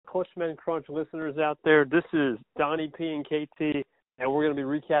Clutchmen Crunch listeners out there. This is Donnie P and KT, and we're going to be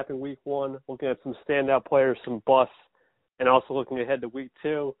recapping Week 1, looking at some standout players, some busts, and also looking ahead to Week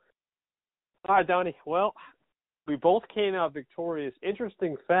 2. All right, Donnie. Well, we both came out victorious.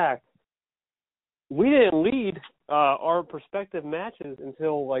 Interesting fact, we didn't lead our prospective matches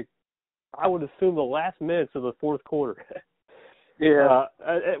until, I would assume the last minutes of the fourth quarter. Yeah.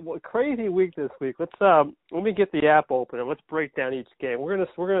 Crazy week this week. Let me get the app open and let's break down each game. We're gonna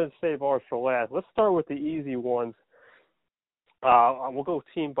save ours for last. Let's start with the easy ones. We'll go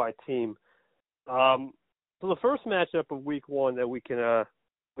team by team. So the first matchup of Week 1 that we can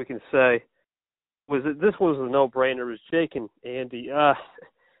say was that this was a no-brainer. It was Jake and Andy.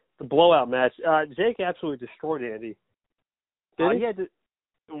 The blowout match. Jake absolutely destroyed Andy. He had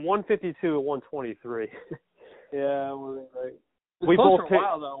 152 and 123. Yeah, it wasn't great. We both for a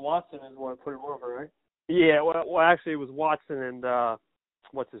while though. Watson is what put him over, right? Yeah, well, actually, it was Watson and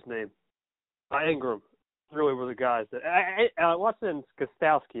what's his name, Ingram. Really were the guys that Watson and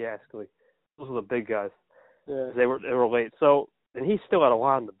Gostowski actually. Those were the big guys. Yeah. They were late. So and he still had a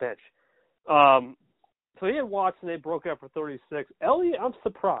lot on the bench. So he had Watson. They broke up for 36. Elliott, I'm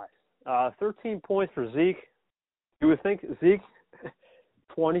surprised. 13 points for Zeke. You would think Zeke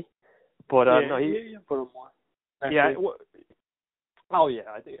 20, but no, he put him more. Yeah. Oh yeah,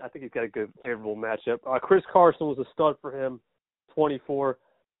 I think he's got a good favorable matchup. Chris Carson was a stud for him, 24.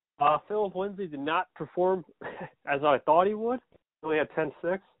 Philip Lindsay did not perform as I thought he would. He only had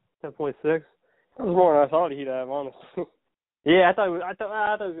 10.6. That was more than I thought he'd have, honestly. Yeah, I thought he was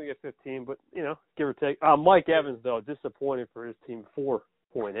gonna get 15, but give or take. Mike Evans though, disappointing for his team,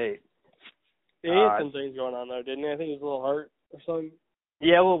 4.8. He had some things going on though, didn't he? I think he was a little hurt or something.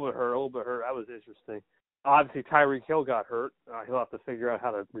 Yeah, a little bit hurt. That was interesting. Obviously, Tyreek Hill got hurt. He'll have to figure out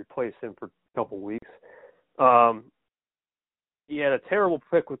how to replace him for a couple of weeks. He had a terrible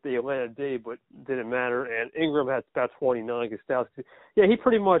pick with the Atlanta D, but didn't matter. And Ingram had about 29. Gostowski. Yeah, he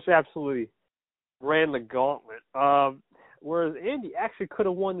pretty much absolutely ran the gauntlet. Whereas Andy actually could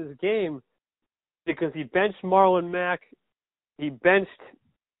have won this game because he benched Marlon Mack, he benched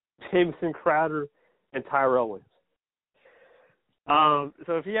Jameson Crowder, and Tyrell Williams.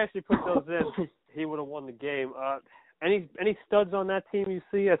 So if he actually put those in, he would have won the game. Any studs on that team you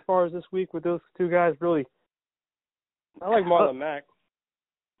see as far as this week with those two guys? Really, I like Marlon Mack.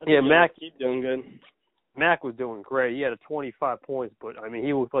 Yeah, Mack. Keep doing good. Mack was doing great. He had 25 points, but I mean,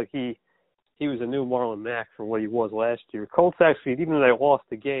 he looked like he was a new Marlon Mack from what he was last year. Colts actually, even though they lost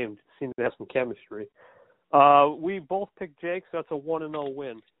the game, seemed to have some chemistry. We both picked Jake, so that's a 1-0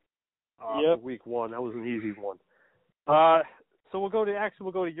 win. Week 1. That was an easy one. So we'll go to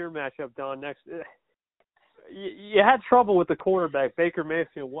your matchup, Don, next. You had trouble with the quarterback. Baker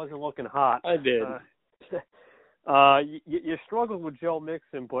Mayfield wasn't looking hot. I did. You struggled with Joe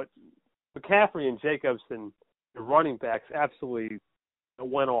Mixon, but McCaffrey and Jacobson, the running backs, absolutely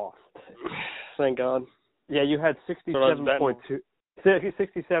went off. Thank God. Yeah, you had 67.2.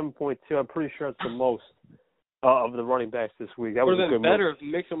 67.2. I'm pretty sure it's the most of the running backs this week. That would have been better if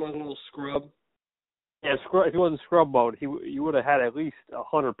Mixon was a little scrub. Yeah, if he wasn't scrub mode, you would have had at least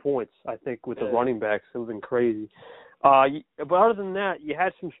 100 points, I think, with the running backs. It would have been crazy. But other than that, you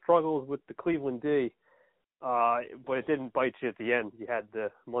had some struggles with the Cleveland D, but it didn't bite you at the end. You had the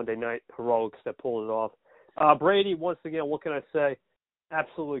Monday night heroics that pulled it off. Brady, once again, what can I say?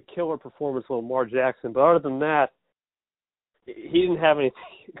 Absolutely killer performance with Lamar Jackson. But other than that, he didn't have anything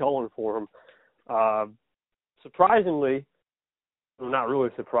going for him. Surprisingly, well, not really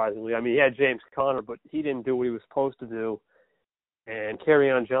surprisingly. I mean, he had James Conner, but he didn't do what he was supposed to do. And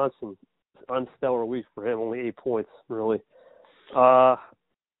Kerryon Johnson, unstellar week for him, only 8 points, really.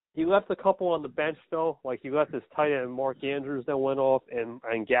 He left a couple on the bench, though. Like, he left his tight end, Mark Andrews, that went off, and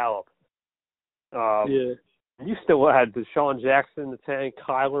Gallup. You still had Deshaun Jackson in the tank,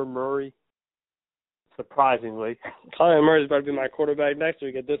 Kyler Murray, surprisingly. Kyler Murray's about to be my quarterback next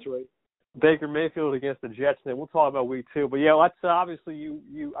week at this rate. Baker Mayfield against the Jets, and we'll talk about week 2. But yeah, let's obviously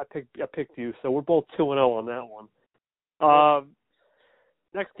I picked you, so we're both 2-0 on that one.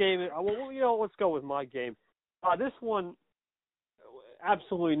 Next game, let's go with my game. This one,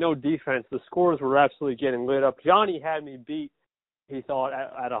 absolutely no defense. The scores were absolutely getting lit up. Johnny had me beat. He thought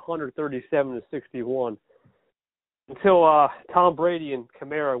at 137-61 until Tom Brady and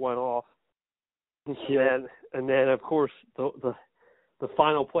Kamara went off, and then of course the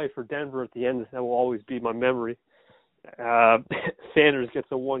final play for Denver at the end, that will always be my memory. Sanders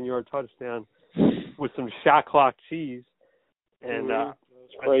gets a 1-yard touchdown with some shot clock cheese, and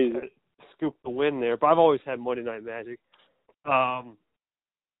crazy. Scoop the win there. But I've always had Monday Night Magic.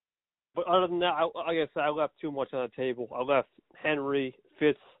 But other than that, I guess I left too much on the table. I left Henry,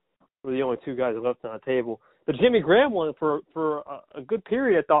 Fitz, two guys left on the table. The Jimmy Graham one, for a good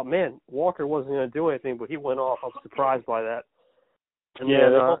period, I thought, man, Walker wasn't going to do anything, but he went off. I was surprised by that. And yeah,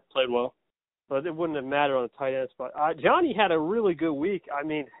 then, they both played well. But it wouldn't have mattered on the tight end spot. Johnny had a really good week. I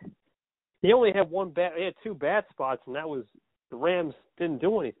mean, he only had he had two bad spots, and that was the Rams didn't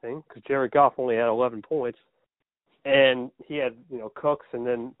do anything because Jared Goff only had 11 points. And he had, Cooks, and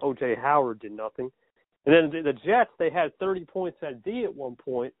then O.J. Howard did nothing. And then the Jets, they had 30 points at D at one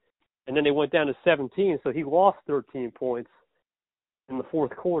point, and then they went down to 17, so he lost 13 points in the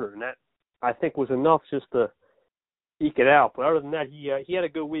fourth quarter. And that, I think, was enough just to eke it out. But other than that, he had a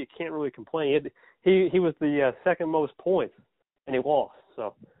good week. Can't really complain. He was the second most points, and he lost.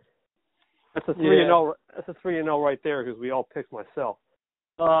 So that's a 3-0. That's a 3-0 right there because we all picked myself.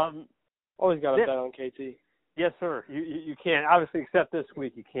 Always got to bet on KT. Yes, sir. You can't. Obviously, except this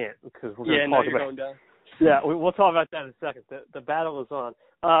week, you can't because we're going to talk about. Going down. Yeah, we'll talk about that in a second. The battle is on.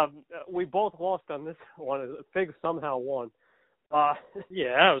 We both lost on this one. Fig somehow won.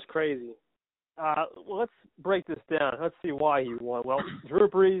 Yeah, that was crazy. Well, let's break this down. Let's see why he won. Well, Drew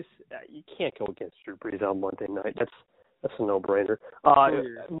Brees, you can't go against Drew Brees on Monday night. That's a no-brainer.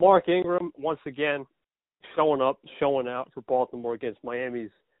 Mark Ingram, once again, showing up, showing out for Baltimore against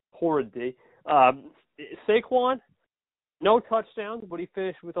Miami's horrid D. Saquon, no touchdowns, but he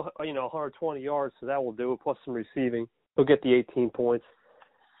finished with 120 yards, so that will do it, plus some receiving. He'll get the 18 points.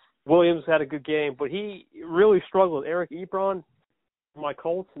 Williams had a good game, but he really struggled. Eric Ebron, my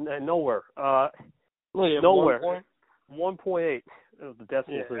Colts, and nowhere. Nowhere. 1.8 of the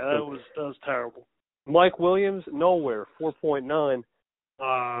decimal system. That was terrible. Mike Williams, nowhere. 4.9.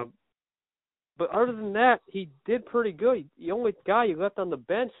 But other than that, he did pretty good. The only guy he left on the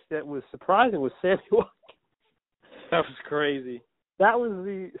bench that was surprising was Sammy Watkins. That was crazy. That was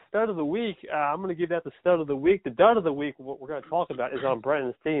the stud of the week. I'm going to give that the stud of the week. The dud of the week, what we're going to talk about, is on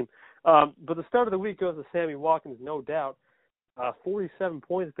Brennan's team. But the stud of the week goes to Sammy Watkins, no doubt. 47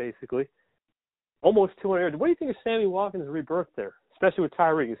 points, basically. Almost 200 yards. What do you think of Sammy Watkins' rebirth there, especially with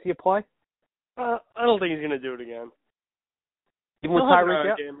Tyreek? Is he a play? I don't think he's going to do it again. Even with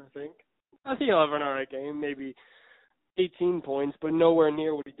Tyreek out? Game, I think. I think he'll have an all right game, maybe 18 points, but nowhere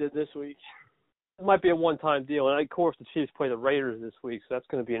near what he did this week. It might be a one-time deal. And, of course, the Chiefs play the Raiders this week, so that's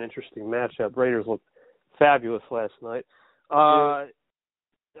going to be an interesting matchup. Raiders looked fabulous last night. Other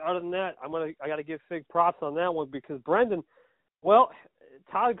than that, I got to give Fig props on that one because Brendan,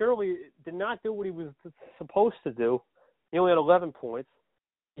 Todd Gurley did not do what he was supposed to do. He only had 11 points.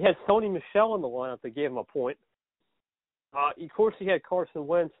 He had Sony Michel in the lineup that gave him a point. Of course, he had Carson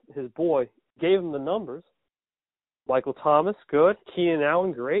Wentz, his boy, gave him the numbers. Michael Thomas, good. Keenan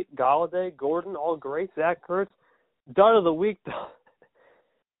Allen, great. Golladay, Gordon, all great. Zach Ertz. Dud of the week,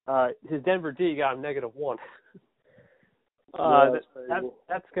 his Denver D got him -1.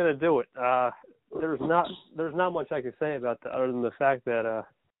 That's going to do it. There's not much I can say about that other than the fact that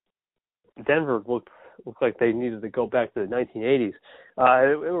Denver looked like they needed to go back to the 1980s.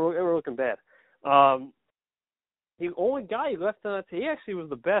 They were looking bad. The only guy he left on the table, he actually was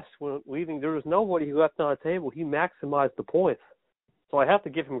the best when leaving. There was nobody he left on the table. He maximized the points. So I have to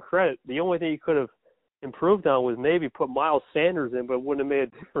give him credit. The only thing he could have improved on was maybe put Miles Sanders in, but it wouldn't have made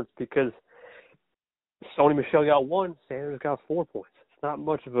a difference because Sony Michel got 1, Sanders got 4 points. It's not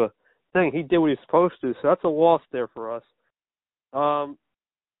much of a thing. He did what he was supposed to, so that's a loss there for us.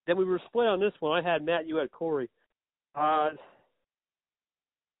 Then we were split on this one. I had Matt, you had Corey.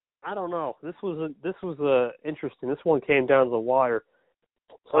 I don't know. This was interesting. This one came down to the wire.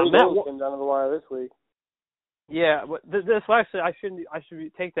 Matt came down to the wire this week. Yeah, but this actually I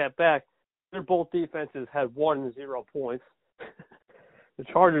should take that back. Their both defenses had 1 and 0 points. The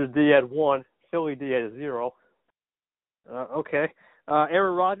Chargers D had 1, Philly D had 0. Okay.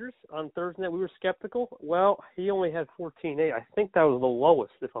 Aaron Rodgers on Thursday night, we were skeptical. Well, he only had 14-8. I think that was the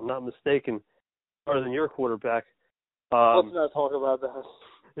lowest, if I'm not mistaken, other than your quarterback. Let's not talk about that.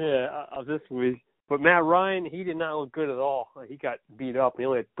 Yeah, of this week. But Matt Ryan, he did not look good at all. He got beat up.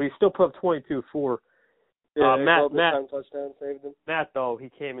 But he still put up 22-4. Yeah, Matt touchdown saved him. Matt, though, he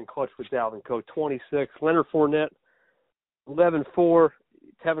came in clutch with Dalvin Cook, 26. Leonard Fournette, 11-4.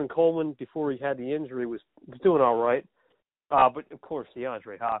 Tevin Coleman, before he had the injury, was doing all right. But, of course,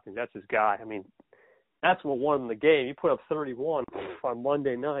 DeAndre Hopkins, that's his guy. I mean, that's what won the game. He put up 31 on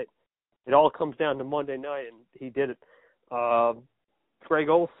Monday night. It all comes down to Monday night, and he did it. Greg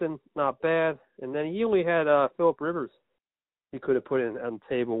Olsen, not bad. And then he only had Phillip Rivers he could have put in on the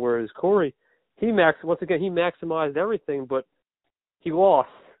table, whereas Corey, once again, he maximized everything, but he lost.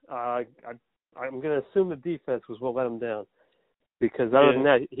 I'm going to assume the defense was what let him down because other than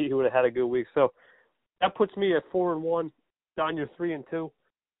that, he would have had a good week. So that puts me at 4-1. Don, you're 3-2.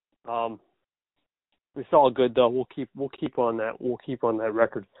 It's all good though. We'll keep on that. We'll keep on that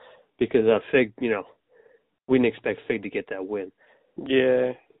record because Fig, we didn't expect Fig to get that win.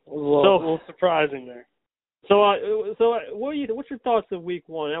 Yeah, a little surprising there. So what's your thoughts of week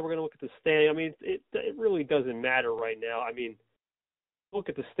one? Now we're going to look at the standing. I mean, it really doesn't matter right now. I mean, look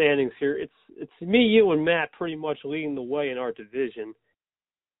at the standings here. It's me, you, and Matt pretty much leading the way in our division.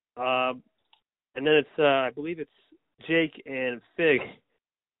 And then it's I believe it's Jake and Fig,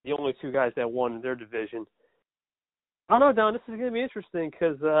 the only two guys that won in their division. I don't know, Don. This is going to be interesting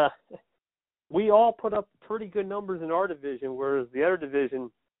because we all put up pretty good numbers in our division, whereas the other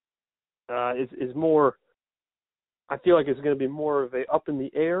division is more. I feel like it's going to be more of a up in the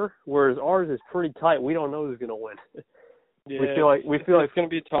air, whereas ours is pretty tight. We don't know who's going to win. Yeah, we feel like it's going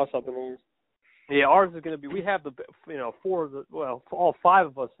to be a toss up in ours. Yeah, ours is going to be. We have all five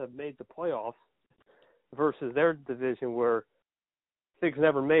of us have made the playoffs versus their division where Fig's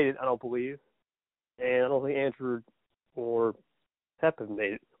never made it. I don't believe, and I don't think Andrew or Pep have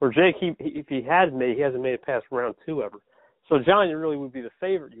made it. Or Jake, if he has made it, he hasn't made it past round 2 ever. So Johnny really would be the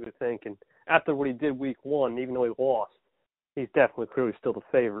favorite, you would think, and after what he did week 1, even though he lost, he's definitely clearly still the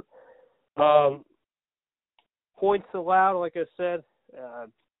favorite. Points allowed, like I said,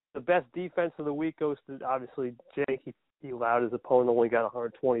 the best defense of the week goes to, obviously, Jake. He allowed his opponent, only got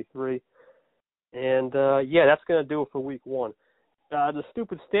 123. And, that's going to do it for week 1. The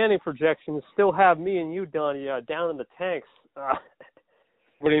stupid standing projections still have me and you, Donnie, down in the tanks.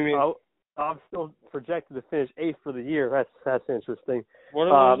 What do you mean? I'm still projected to finish 8th for the year. That's interesting. What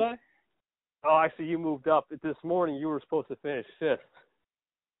was I? Oh, actually, you moved up. This morning, you were supposed to finish 5th.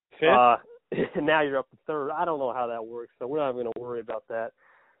 5th? And now you're up to 3rd. I don't know how that works, so we're not going to worry about that.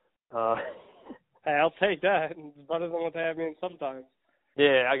 Hey, I'll take that. It's better than what they have me in sometimes.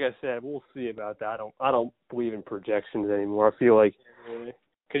 Yeah, like I said, we'll see about that. I don't believe in projections anymore. I feel like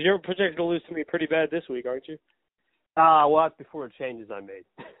because you're projected to lose to me pretty bad this week, aren't you? Well, that's before the changes I made.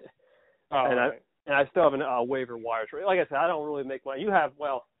 Right. I still have a waiver wire trade. Like I said, I don't really make money.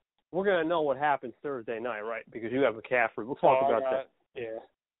 We're going to know what happens Thursday night, right? Because you have McCaffrey. We'll talk about that. Yeah.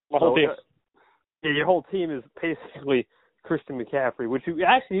 My whole team. Yeah, your whole team is basically Christian McCaffrey, which you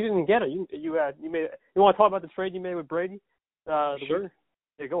didn't get it. You made it. You want to talk about the trade you made with Brady? Sure.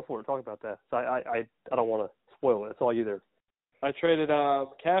 Yeah, go for it. Talk about that. So I don't want to spoil it. It's all you there. I traded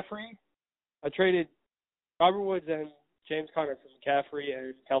McCaffrey. I traded Robert Woods and James Conner for McCaffrey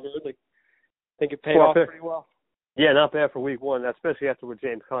and Calvin Ridley. I think it paid off pretty well. Yeah, not bad for week 1, especially after what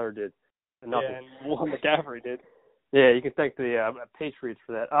James Conner did. And what McCaffrey did. Yeah, you can thank the Patriots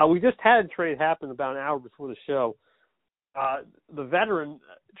for that. We just had a trade happen about an hour before the show. The veteran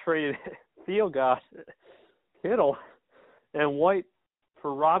traded Field guy Kittle and White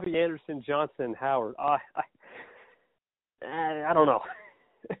for Robbie Anderson, Johnson, and Howard. I don't know.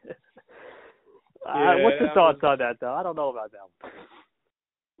 What's your thoughts on that, though? I don't know about that one.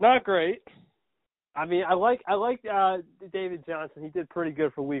 Not great. I mean, I like David Johnson. He did pretty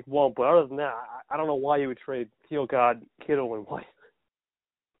good for week 1, but other than that, I don't know why you would trade Field God, Kittle, and White.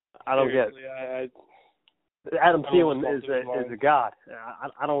 I don't get it. Adam Thielen is a god.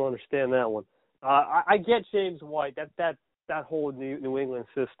 I don't understand that one. I get James White. That whole New England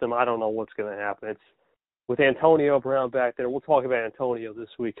system. I don't know what's going to happen. It's with Antonio Brown back there. We'll talk about Antonio this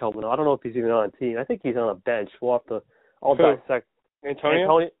week coming up. I don't know if he's even on a team. I think he's on a bench. We'll have to. I'll dissect.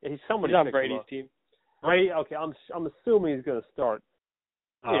 Antonio? He's on Brady's team. Right? Okay. I'm assuming he's going to start.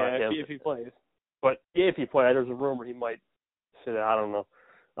 If he plays. But if he plays, there's a rumor he might sit out. I don't know.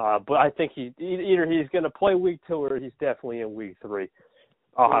 But I think either he's going to play week 2 or he's definitely in week 3.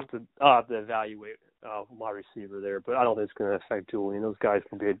 I'll have to evaluate my receiver there, but I don't think it's going to affect Julian. Those guys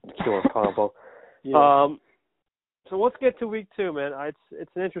can be a killer combo. Yeah. So let's get to week 2, man.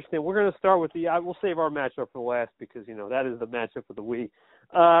 It's an interesting. We're going to start with we'll save our matchup for last because that is the matchup of the week.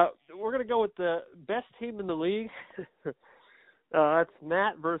 We're going to go with the best team in the league. That's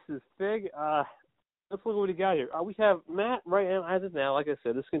Matt versus Fig. Let's look at what he got here. We have Matt right now, as of now. Like I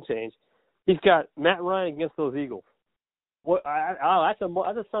said, this can change. He's got Matt Ryan against those Eagles. That's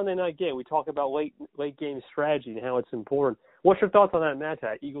a Sunday night game. We talk about late game strategy and how it's important. What's your thoughts on that match?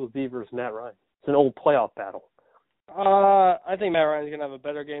 Eagles D versus Matt Ryan. It's an old playoff battle. I think Matt Ryan's gonna have a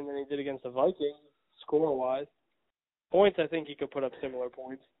better game than he did against the Vikings, score-wise. Points, I think he could put up similar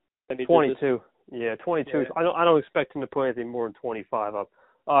points than he 22. Yeah, 22. Yeah. I don't expect him to put anything more than 25 up.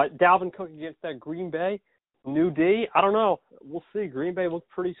 Dalvin Cook against that Green Bay, new D. I don't know. We'll see. Green Bay looked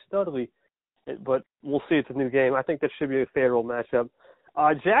pretty studly, but we'll see. It's a new game. I think that should be a favorable matchup.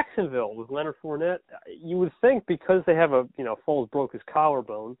 Jacksonville with Leonard Fournette. You would think because they have Foles broke his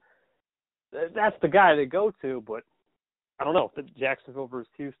collarbone, that's the guy to go to, but I don't know. Jacksonville versus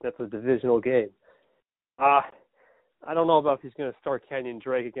Houston, that's a divisional game. I don't know about if he's going to start Kenyon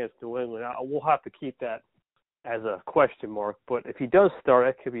Drake against New England. We'll have to keep that as a question mark. But if he does start,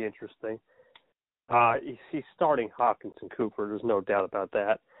 that could be interesting. He's starting Hopkins and Cooper. There's no doubt about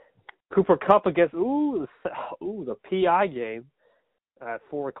that. Cooper Kupp against the PI game at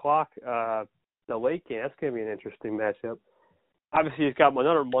 4:00. The late game. That's going to be an interesting matchup. Obviously, he's got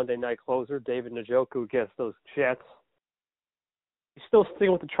another Monday night closer, David Njoku against those Jets. He's still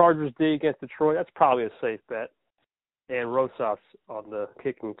sticking with the Chargers D against Detroit. That's probably a safe bet. And Rosas on the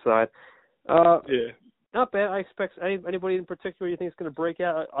kicking side. Yeah. Not bad. I expect anybody in particular you think is going to break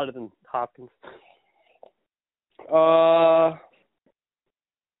out other than Hopkins.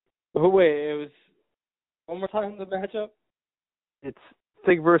 Wait, it was one more time the matchup. It's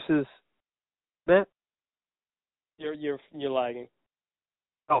Fig versus Matt. You're lagging.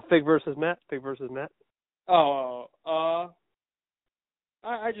 Oh, Fig versus Matt. Fig versus Matt.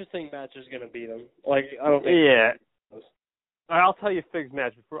 I just think Matt's just gonna beat him. Like I don't think. Yeah. I'll tell you Fig's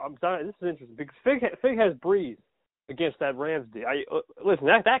match before. I'm sorry, this is interesting because Fig has Breeze against that Rams D. Listen,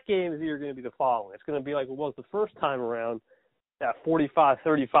 that game is either going to be the following. It's going to be like it was the first time around, that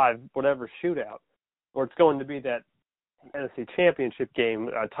 45-35 whatever shootout, or it's going to be that NFC Championship game,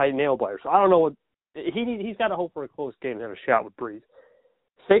 tight nail biter. So I don't know what he's got to hope for a close game and have a shot with Breeze.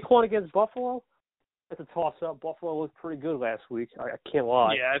 Saquon against Buffalo. That's a toss-up. Buffalo looked pretty good last week. I can't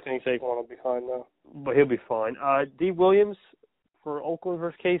lie. Yeah, I think Saquon will be fine, though. But he'll be fine. D. Williams for Oakland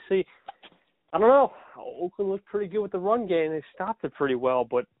versus KC. I don't know. Oakland looked pretty good with the run game. They stopped it pretty well,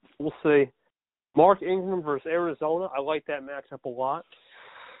 but we'll see. Mark Ingram versus Arizona. I like that matchup a lot.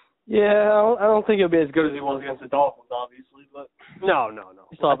 Yeah, I don't think it'll be as good as he was against the Dolphins, obviously. But No.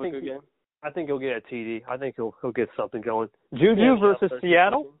 He'll have a good game. I think he'll get a TD. I think he'll get something going. Juju versus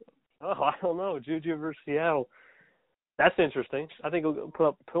Seattle. Oh, I don't know. Juju versus Seattle. That's interesting. I think he'll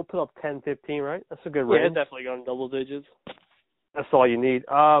put up 10, 15, right? That's a good range. Yeah, definitely going double digits. That's all you need.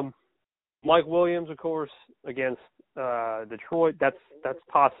 Mike Williams, of course, against Detroit. That's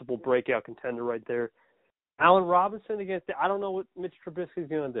possible breakout contender right there. Allen Robinson against. I don't know what Mitch Trubisky's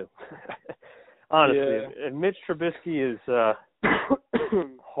going to do. Honestly, if Mitch Trubisky is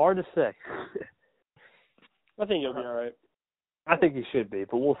hard to say. I think he'll be all right. I think he should be,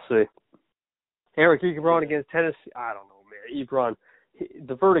 but we'll see. Eric Ebron against Tennessee. I don't know, man. Ebron,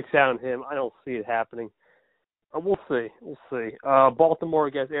 the verdict's out on him. I don't see it happening. We'll see. Baltimore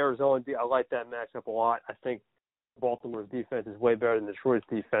against Arizona. I like that matchup a lot. I think Baltimore's defense is way better than Detroit's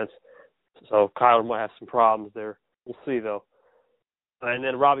defense. So Kyler might have some problems there. We'll see, though. And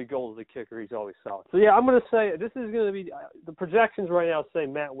then Robbie Gould is the kicker. He's always solid. So, yeah, I'm going to say this is going to be – the projections right now say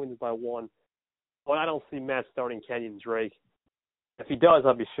Matt wins by 1. But I don't see Matt starting Kenyon Drake. If he does,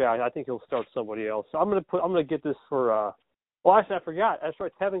 I'll be shocked. I think he'll start somebody else. So I'm gonna get this for. Well, actually, I forgot. That's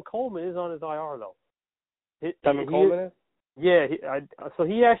right. Tevin Coleman is on his IR though. Tevin Coleman is. Yeah. So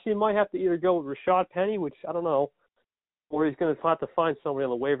he actually might have to either go with Rashad Penny, which I don't know, or he's going to have to find somebody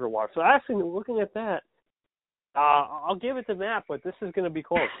on the waiver wire. So actually, looking at that, I'll give it to Matt, but this is going to be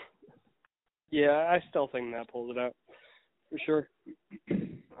close. Yeah, I still think Matt pulls it out for sure.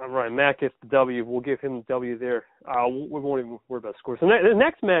 All right, Matt gets the W. We'll give him the W there. We won't even worry about scores. So the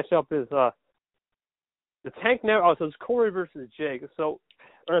next matchup is the Tank Never. Oh, so it's Corey versus Jake. So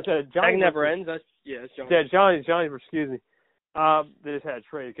Johnny Tank Never Ends. It's Johnny. Yeah, Johnny. Excuse me. They just had a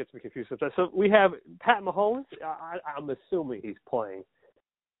trade. It gets me confused with that. So we have Pat Mahomes. I'm assuming he's playing.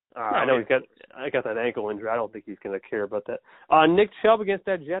 I know I got that ankle injury. I don't think he's going to care about that. Nick Chubb against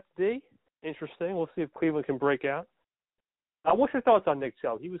that Jets D. Interesting. We'll see if Cleveland can break out. What's your thoughts on Nick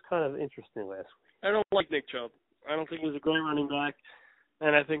Chubb? He was kind of interesting last week. I don't like Nick Chubb. I don't think he's a great running back.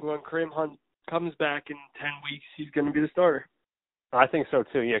 And I think when Kareem Hunt comes back in 10 weeks, he's going to be the starter. I think so,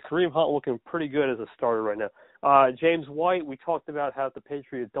 too. Yeah, Kareem Hunt looking pretty good as a starter right now. James White, we talked about how the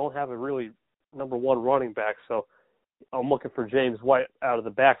Patriots don't have a really number one running back, so I'm looking for James White out of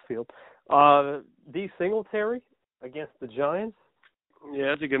the backfield. D. Singletary against the Giants. Yeah,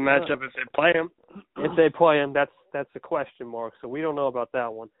 that's a good matchup if they play him. If they play him, that's a question mark, so we don't know about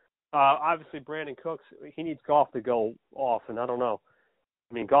that one. Obviously, Brandon Cooks, he needs Goff to go off, and I don't know.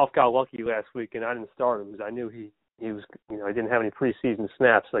 I mean, Goff got lucky last week, and I didn't start him because I knew he was, he didn't have any preseason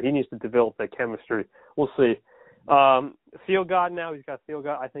snaps, so he needs to develop that chemistry. We'll see. Field God now, he's got Field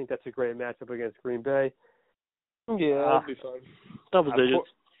God. I think that's a great matchup against Green Bay. Yeah, that'll be fun. Double digits.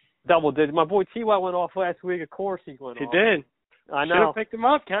 Double digits. My boy T.Y. went off last week. Of course he went off. He did. I know. Should have picked him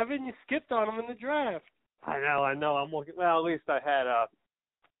up, Kevin. You skipped on him in the draft. I know. I'm looking. Well, at least I had a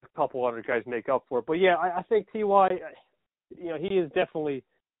couple other guys make up for it. But yeah, I think T.Y. He is definitely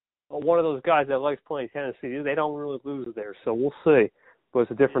one of those guys that likes playing Tennessee. They don't really lose there, so we'll see. But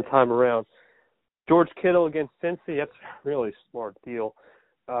it's a different time around. George Kittle against Cincy. That's a really smart deal.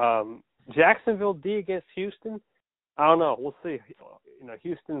 Jacksonville D against Houston. I don't know. We'll see.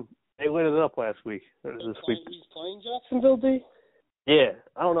 Houston, they lit it up last week. This week. He's playing Jacksonville D? Yeah,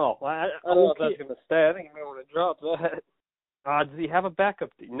 I don't know. I don't know if that's going to stay. I think he may want to drop that. Does he have a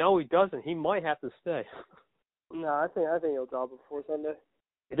backup? No, he doesn't. He might have to stay. No, I think he'll drop it before Sunday.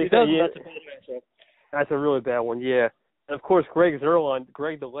 If he doesn't, that's a bad matchup. That's a really bad one, yeah. And of course, Greg Zerline,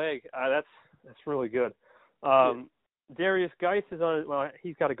 Greg the Leg. That's really good. Darius Geis is on. Well,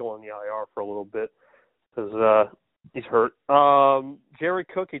 he's got to go on the IR for a little bit because he's hurt. Jerry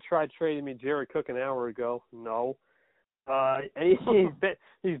Cook, he tried trading me Jerry Cook an hour ago. No. And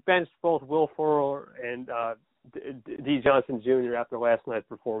he's benched both Will Fuller and D. Johnson Jr. after last night's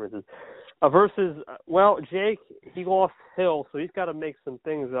performances. Versus, Jake, he lost Hill, so he's got to make some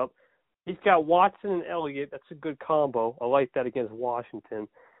things up. He's got Watson and Elliott. That's a good combo. I like that against Washington.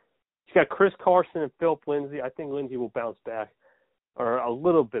 He's got Chris Carson and Philip Lindsay. I think Lindsay will bounce back, or a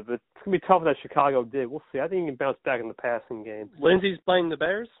little bit, but it's going to be tough that Chicago did. We'll see. I think he can bounce back in the passing game. Lindsay's playing the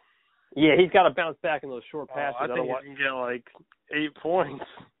Bears? Yeah, he's got to bounce back in those short passes. I think he can get like 8 points.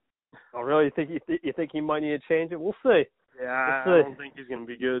 Oh, really? You think he might need to change it? We'll see. Yeah, I don't think he's going to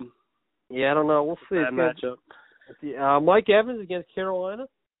be good. Yeah, I don't know. We'll see. Bad matchup. Mike Evans against Carolina?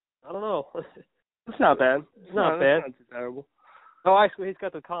 I don't know. It's not bad. It's not bad. It's not too terrible. Oh, actually, he's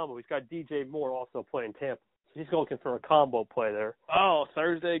got the combo. He's got DJ Moore also playing Tampa. So he's looking for a combo play there. Oh,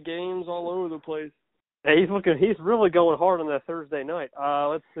 Thursday games all over the place. Hey, he's really going hard on that Thursday night.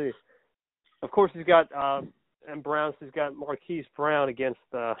 Let's see. Of course, he's got and Browns. He's got Marquise Brown against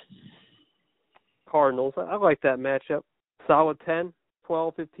Cardinals. I like that matchup. Solid 10,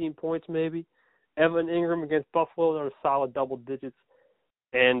 12, 15 points maybe. Evan Ingram against Buffalo. They're solid double digits.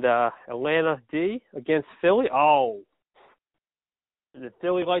 And Atlanta D against Philly. Oh, if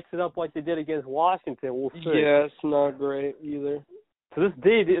Philly lights it up like they did against Washington, we'll see. Yeah, it's not great either. So this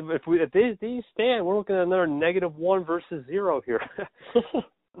D, if these D's stand, we're looking at another -1 versus 0 here.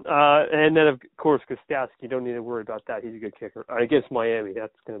 And then, of course, Gostowski, you don't need to worry about that. He's a good kicker. Against Miami,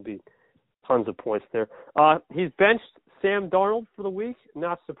 that's going to be tons of points there. He's benched Sam Darnold for the week.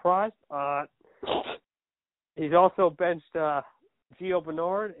 Not surprised. He's also benched Gio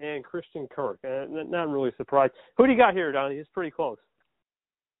Bernard and Christian Kirk. Not really surprised. Who do you got here, Donnie? He's pretty close.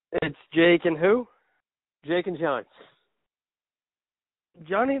 It's Jake and who? Jake and Johnny.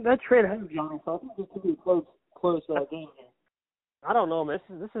 Johnny, that trade has Johnny, so I think this could be a close game here. I don't know, man.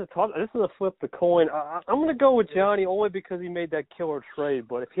 This is a flip the coin. I'm going to go with Johnny only because he made that killer trade.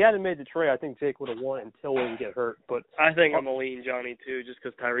 But if he hadn't made the trade, I think Jake would have won until he get hurt. But I think I'm going to lean Johnny too, just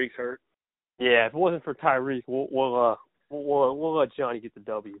because Tyreek's hurt. Yeah, if it wasn't for Tyreek, we'll let Johnny get the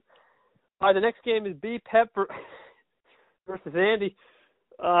W. All right, the next game is B. Pepper versus Andy.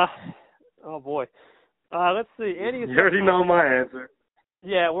 Oh boy. Let's see. Andy. You already know my answer.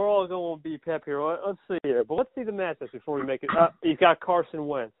 Yeah, we're all going with B. Pep here. Let's see here. But let's see the matchups before we make it. He's got Carson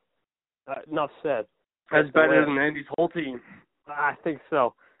Wentz. Enough said. That's better than Andy's whole team. I think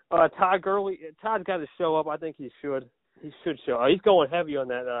so. Todd Gurley. Todd's got to show up. I think he should. He should show up. He's going heavy on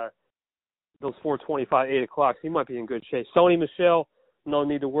that. Those 4:25, 8 o'clock. He might be in good shape. Sony Michel, no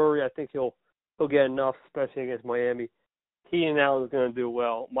need to worry. I think he'll get enough, especially against Miami. Keenan Allen's going to do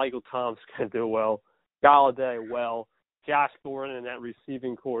well. Michael Thomas going to do well. Galladay, well. Josh Gordon and that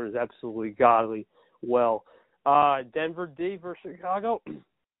receiving core is absolutely godly well. Denver D versus Chicago.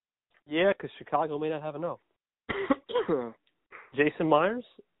 Yeah, because Chicago may not have enough. Jason Myers.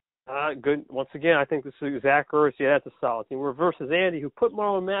 Good. Once again, I think this is Zach Ertz. Yeah, that's a solid team. We're versus Andy, who put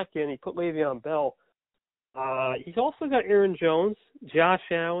Marlon Mack in. He put Le'Veon Bell. He's also got Aaron Jones, Josh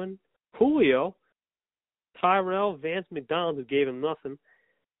Allen, Julio, Tyrell, Vance McDonald, who gave him nothing.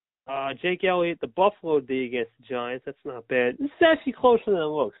 Jake Elliott, the Buffalo D against the Giants. That's not bad. This is actually closer than it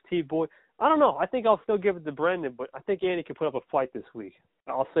looks. T-Boy. I don't know. I think I'll still give it to Brendan, but I think Andy can put up a fight this week.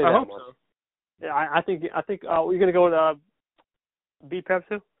 I'll say that I hope much. So. Yeah, I think we're going to go with B. Pep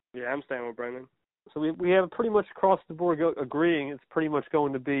too? Yeah, I'm staying with Brendan. So we have pretty much across the board agreeing it's pretty much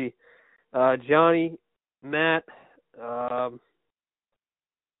going to be Johnny, Matt,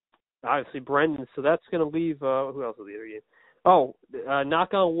 obviously Brendan. So that's going to leave, who else will be the other game? Oh,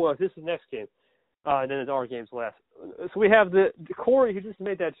 knock on wood. This is next game. And then it's our games last. So we have the Corey who just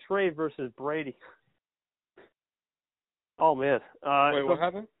made that trade versus Brady. Oh, man. Wait, what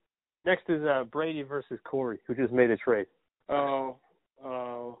happened? Next is Brady versus Corey who just made a trade. Oh.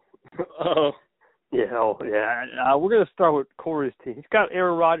 Yeah, we're going to start with Corey's team. He's got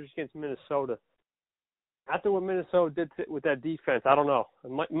Aaron Rodgers against Minnesota. After what Minnesota did with that defense, I don't know.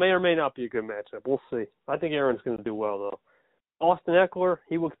 It may or may not be a good matchup. We'll see. I think Aaron's going to do well, though. Austin Eckler,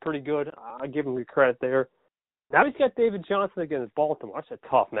 he looks pretty good. I give him credit there. Now he's got David Johnson against Baltimore. That's a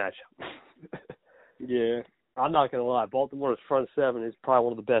tough matchup. Yeah. I'm not going to lie. Baltimore's front seven is probably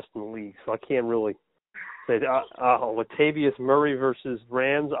one of the best in the league, so I can't really say that. Latavius Murray versus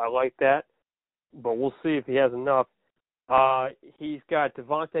Rams, I like that, but we'll see if he has enough. He's got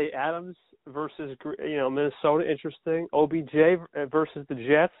Devontae Adams versus Minnesota, interesting. OBJ versus the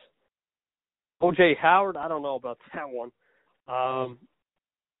Jets. O.J. Howard, I don't know about that one.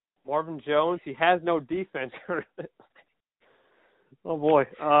 Marvin Jones, he has no defense. Oh, boy.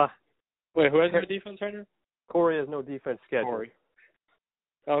 Wait, who has no defense right now? Corey has no defense schedule. Corey.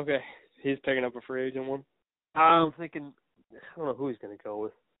 Okay. He's picking up a free agent one. I'm thinking, I don't know who he's going to go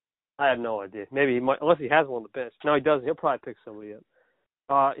with. I have no idea. Maybe he might, unless he has one on the bench. No, he doesn't. He'll probably pick somebody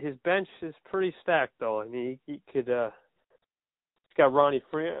up. His bench is pretty stacked, though. I mean, he could. He's got Royce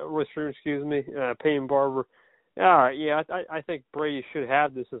Freeman, Peyton Barber. Yeah, I think Brady should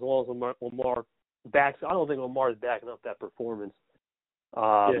have this as long as Lamar backs. I don't think Lamar's backing up that performance.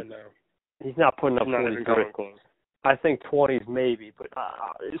 No. He's not putting up 23. Close. I think 20s maybe. But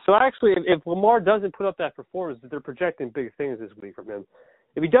so actually, if Lamar doesn't put up that performance, they're projecting big things this week from him.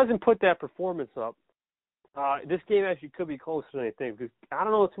 If he doesn't put that performance up, this game actually could be closer than anything because I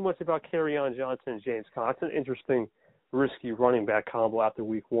don't know too much about Kerryon Johnson and James Conner. It's an interesting, risky running back combo after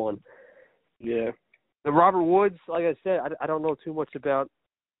week one. Yeah. The Robert Woods, like I said, I don't know too much about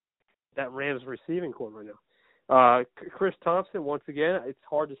that Rams receiving corps right now. Chris Thompson, once again, it's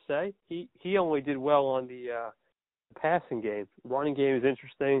hard to say. He only did well on the passing game. Running game is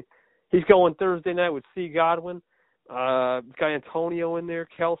interesting. He's going Thursday night with C. Godwin. Got Antonio in there,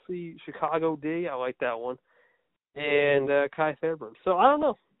 Kelsey, Chicago D. I like that one. And Kai Fairburn. So I don't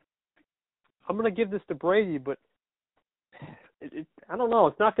know. I'm going to give this to Brady, but I don't know.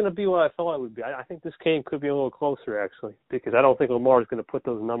 It's not going to be what I thought it would be. I think this game could be a little closer, actually, because I don't think Lamar is going to put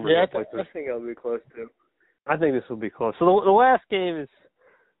those numbers up. I think it'll be close, too. I think this will be close. So the last game is,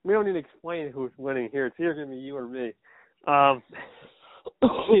 we don't need to explain who's winning here. It's either going to be you or me.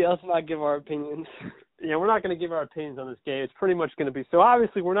 Let's not give our opinions. Yeah, we're not going to give our opinions on this game. It's pretty much going to be, so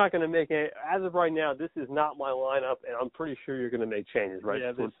obviously we're not going to make it, as of right now, this is not my lineup, and I'm pretty sure you're going to make changes, right?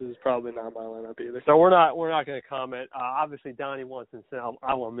 Yeah, this is probably not my lineup either. So we're not going to comment. Obviously, Donnie wants to say,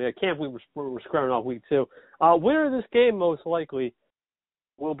 I want me. I can't believe we're squaring off week two. Winner of this game, most likely,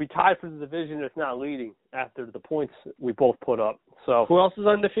 will be tied for the division, if not leading, after the points we both put up. So who else is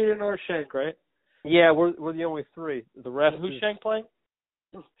undefeated in our Shank, right? Yeah, we're the only three. The rest. Who's Shank playing?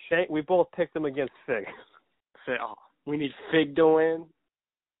 Shank. We both picked them against Fig. We need Fig to win.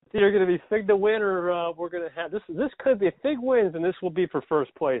 It's either going to be Fig to win, or we're going to have this. This could be if Fig wins, and this will be for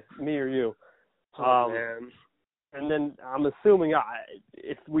first place, me or you. Man. And then I'm assuming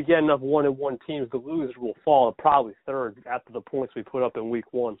if we get enough 1-1 teams, the loser will fall to probably third after the points we put up in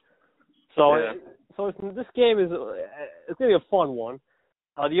week one. So, this game is it's going to be a fun one.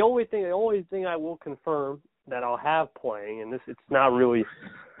 The only thing I will confirm that I'll have playing, and it's not really,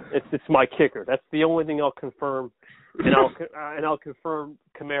 it's my kicker. That's the only thing I'll confirm, and I'll confirm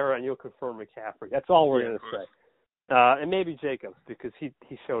Kamara, and you'll confirm McCaffrey. That's all we're going to say. And maybe Jacobs, because he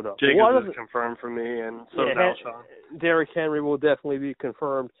showed up. Jacobs is confirmed for me, and so is Alshon. Derrick Henry will definitely be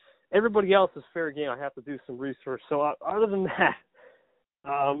confirmed. Everybody else is fair game. I have to do some research. So other than that,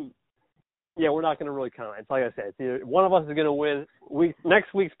 we're not going to really comment. It's like I said, it's either one of us is going to win.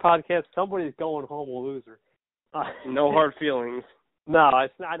 Next week's podcast, somebody's going home a loser. No hard feelings. No,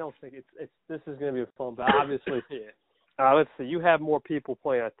 it's not, I don't think it's. This is going to be fun, but obviously, let's see. You have more people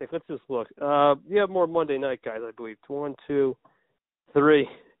playing, I think. Let's just look. You have more Monday night guys, I believe. 1, 2, 3.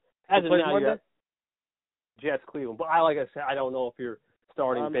 As of now, you have Jets, Cleveland. But like I said, I don't know if you're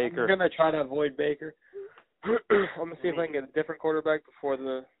starting Baker. I'm going to try to avoid Baker. I'm going to see if I can get a different quarterback before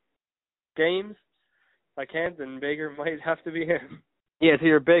the games. If I can't, then Baker might have to be him. Yeah, it's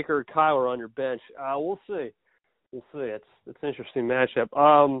either Baker or Kyler on your bench. We'll see. We'll see. It's an interesting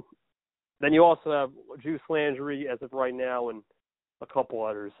matchup. Then you also have Juice Landry as of right now and a couple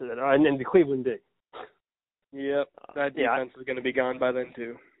others. And then the Cleveland D. Yep. That defense is going to be gone by then,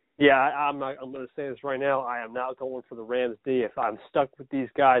 too. Yeah, I'm going to say this right now. I am not going for the Rams D. If I'm stuck with these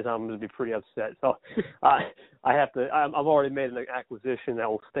guys, I'm going to be pretty upset. So I have to. I've already made an acquisition that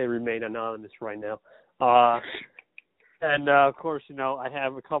will remain anonymous right now. And of course, I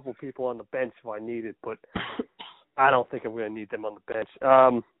have a couple people on the bench if I need it, but I don't think I'm going to need them on the bench.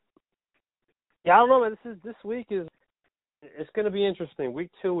 I don't know, man. This week it's going to be interesting.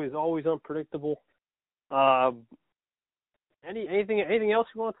 Week 2 is always unpredictable. Anything else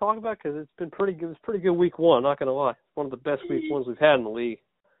you want to talk about? Because it's been pretty good. It's pretty good week 1. I'm not going to lie. It's one of the best week 1s we've had in the league.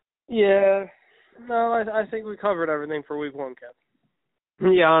 Yeah. No, I think we covered everything for week 1,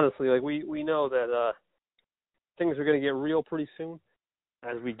 Kev. Yeah, honestly, like we know that things are going to get real pretty soon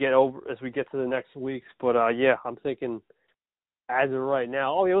as we get to the next weeks. But yeah, I'm thinking as of right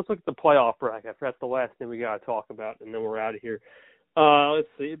now. Oh yeah, let's look at the playoff bracket. That's the last thing we got to talk about, and then we're out of here. Let's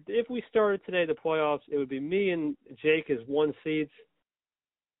see. If we started today, the playoffs, it would be me and Jake as 1 seeds.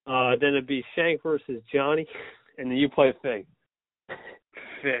 Then it'd be Shank versus Johnny, and then you play Fig.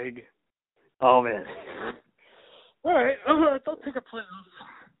 Fig. Oh man. All right, I'll take a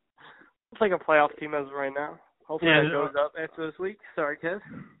playoff team as of right now. Hopefully it goes up after this week. Sorry, Kev.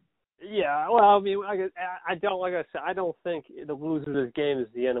 Yeah, well, I mean, I don't, like I said, I don't think the loser of this game is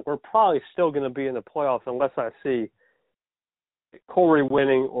the end. We're probably still going to be in the playoffs unless I see Corey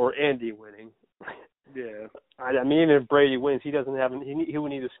winning or Andy winning. Yeah. I mean, even if Brady wins, he doesn't have. He would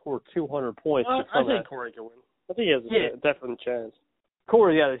need to score 200 points. I think Corey can win. I think he has a definite chance.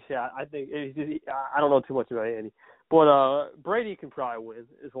 Corey got a shot. I think. I don't know too much about Andy, but Brady can probably win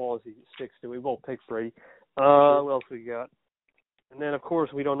as long as he sticks to it. We both pick Brady. What else we got? And then, of course,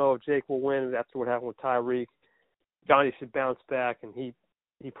 we don't know if Jake will win after what happened with Tyreek. Johnny should bounce back, and he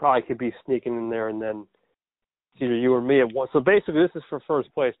probably could be sneaking in there, and then it's either you or me at one. So basically, this is for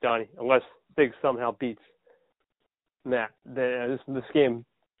first place, Johnny, unless Big somehow beats Matt. This game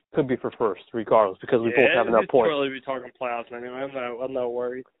could be for first, regardless, because we both have enough points. We'll be talking playoffs anyway. I'm not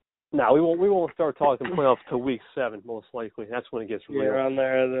worried. No, we won't start talking playoffs till week 7, most likely. That's when it gets real. Yeah, around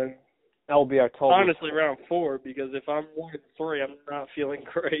there then. That will be our total. Honestly, round 4, because if I'm 1-3, I'm not feeling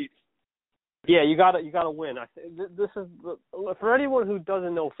great. Yeah, you gotta win. This is for anyone who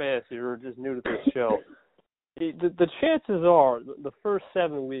doesn't know fantasy or just new to this show. The chances are the first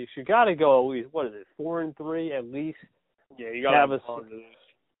 7 weeks you got to go at least 4-3 at least. Yeah, you got to have a positive.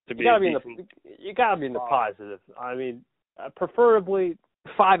 You got to be in the positive. I mean, preferably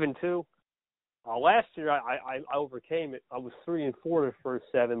 5-2. Last year I overcame it. I was 3-4 the first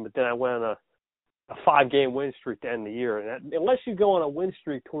 7, but then I went on a 5-game win streak to end the year. And unless you go on a win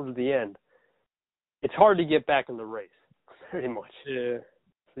streak towards the end, it's hard to get back in the race. Pretty much. Yeah.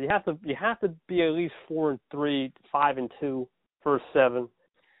 So you have to be at least 4-3, 5-2 first 7,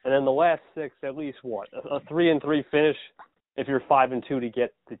 and then the last 6 at least a 3-3 finish. If you're 5-2 to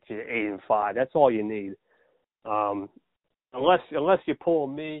get to 8-5, that's all you need. Unless you pull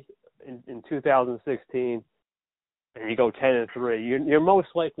me in 2016 and you go 10-3, you're most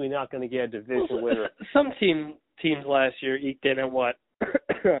likely not going to get a division winner. Some teams last year eked in at what?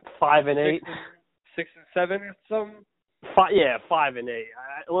 5-8, 6-7 or something. 5-8.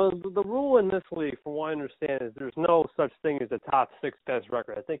 Well, the rule in this league, from what I understand, is there's no such thing as a top 6 best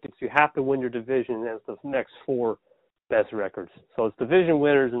record. I think it's you have to win your division as the next 4 best records. So it's division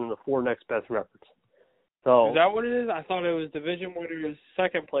winners and the 4 next best records. So is that what it is? I thought it was division winners,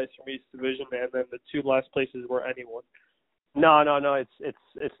 second place from each division, and then the 2 last places were anyone. No.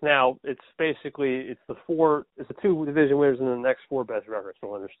 It's basically the 2 division winners and the next 4 best records.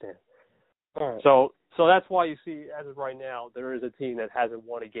 You'll understand. All right. So that's why you see, as of right now, there is a team that hasn't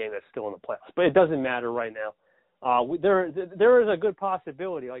won a game that's still in the playoffs. But it doesn't matter right now. There is a good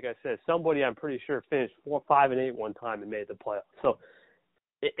possibility, like I said, somebody I'm pretty sure finished 5-8 one time and made the playoffs. So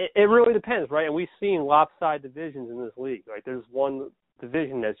it really depends, right? And we've seen lopsided divisions in this league. Like there's one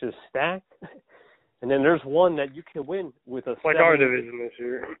division that's just stacked, and then there's one that you can win with a like our division this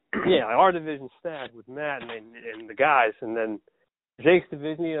year. Yeah, our division stacked with Matt and the guys, and then Jake's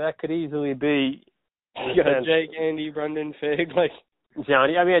division, that could easily be. Jake, Andy, Brendan, Fig, like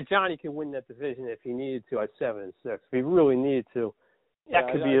Johnny. I mean, Johnny can win that division if he needed to at 7-6. If he really needed to,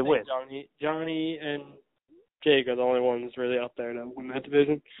 that could be a win. Johnny and Jake are the only ones really up there to win that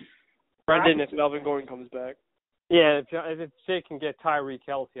division. Brendan, if Melvin Gordon comes back. Yeah, if Jake can get Tyreek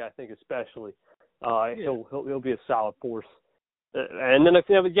healthy, I think especially, he'll be a solid force. And then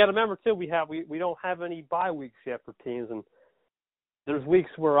you got to remember too, we don't have any bye weeks yet for teams, and there's weeks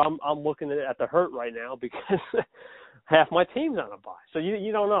where I'm looking at the hurt right now because half my team's on a bye. So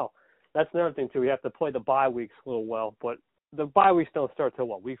you don't know. That's another thing too. We have to play the bye weeks a little well, but the bye weeks don't start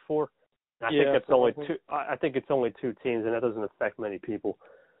till week 4. I think it's only 2. I think it's only 2 teams, and that doesn't affect many people.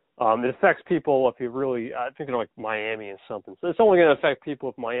 It affects people if you really. I think like Miami and something. So it's only going to affect people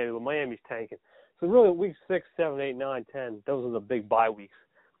if Miami's tanking. So really, week 6, 7, 8, 9, 10. Those are the big bye weeks.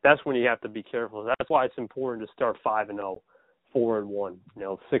 That's when you have to be careful. That's why it's important to start 5-0. 4-1,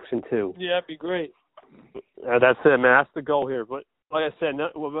 6-2. Yeah, that'd be great. That's it, man. That's the goal here. But like I said,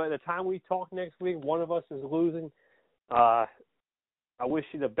 by the time we talk next week, one of us is losing. I wish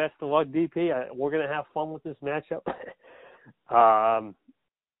you the best of luck, DP. We're gonna have fun with this matchup.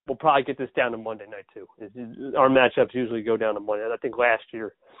 We'll probably get this down to Monday night too. Our matchups usually go down to Monday. I think last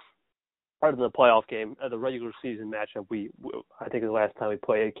year other than the playoff game, the regular season matchup, I think the last time we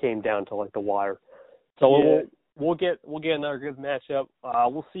played, it came down to like the wire. So yeah. we'll get another good matchup.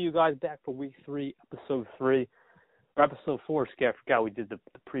 We'll see you guys back for week 3, episode 3. Or episode 4, I forgot we did the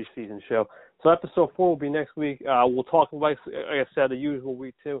preseason show. So episode 4 will be next week. We'll talk, like I said, the usual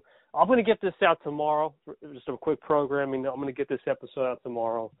week 2. I'm going to get this out tomorrow. Just a quick programming. I'm going to get this episode out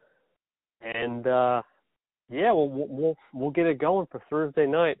tomorrow. And, we'll get it going for Thursday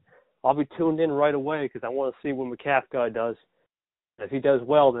night. I'll be tuned in right away because I want to see what McCaff guy does. If he does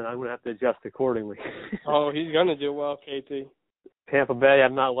well, then I'm going to have to adjust accordingly. Oh, he's going to do well, KT. Tampa Bay,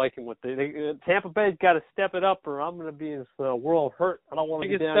 I'm not liking what Tampa Bay's got to step it up, or I'm going to be in this world of hurt. I don't want to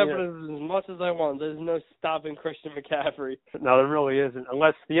be down here. I can step it as much as I want. There's no stopping Christian McCaffrey. No, there really isn't.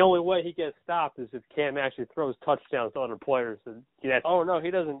 Unless the only way he gets stopped is if Cam actually throws touchdowns to other players. Oh, no,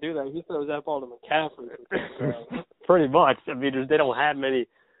 he doesn't do that. He throws that ball to McCaffrey. Pretty much. I mean, they don't have many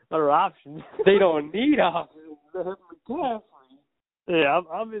other options. They don't need options. They have McCaffrey. Yeah,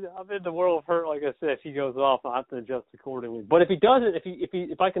 I'm in the world of hurt. Like I said, if he goes off, I'll have to adjust accordingly. But if he doesn't,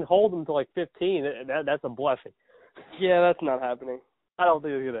 if I can hold him to like 15, that's a blessing. Yeah, that's not happening. I don't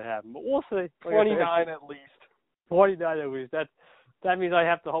think it's gonna happen, but we'll see. Like 29 at least. 29 at least. That means I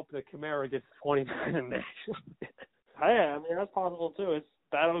have to hope that Kamara gets 29 in match. I mean that's possible too. It's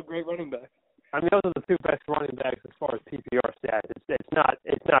battle of great running backs. I mean those are the 2 best running backs as far as PPR stats.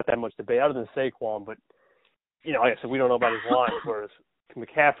 It's not that much debate other than Saquon, but. You know, like I said, we don't know about his line, whereas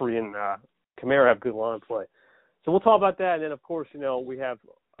McCaffrey and Kamara have good line play. So we'll talk about that, and then of course, we have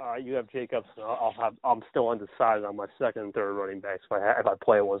you have Jacobs. I'm still undecided on my second and third running backs if I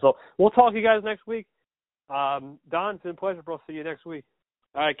play one. So we'll talk to you guys next week. Don, it's been a pleasure, bro. See you next week.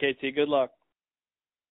 All right, KT. Good luck.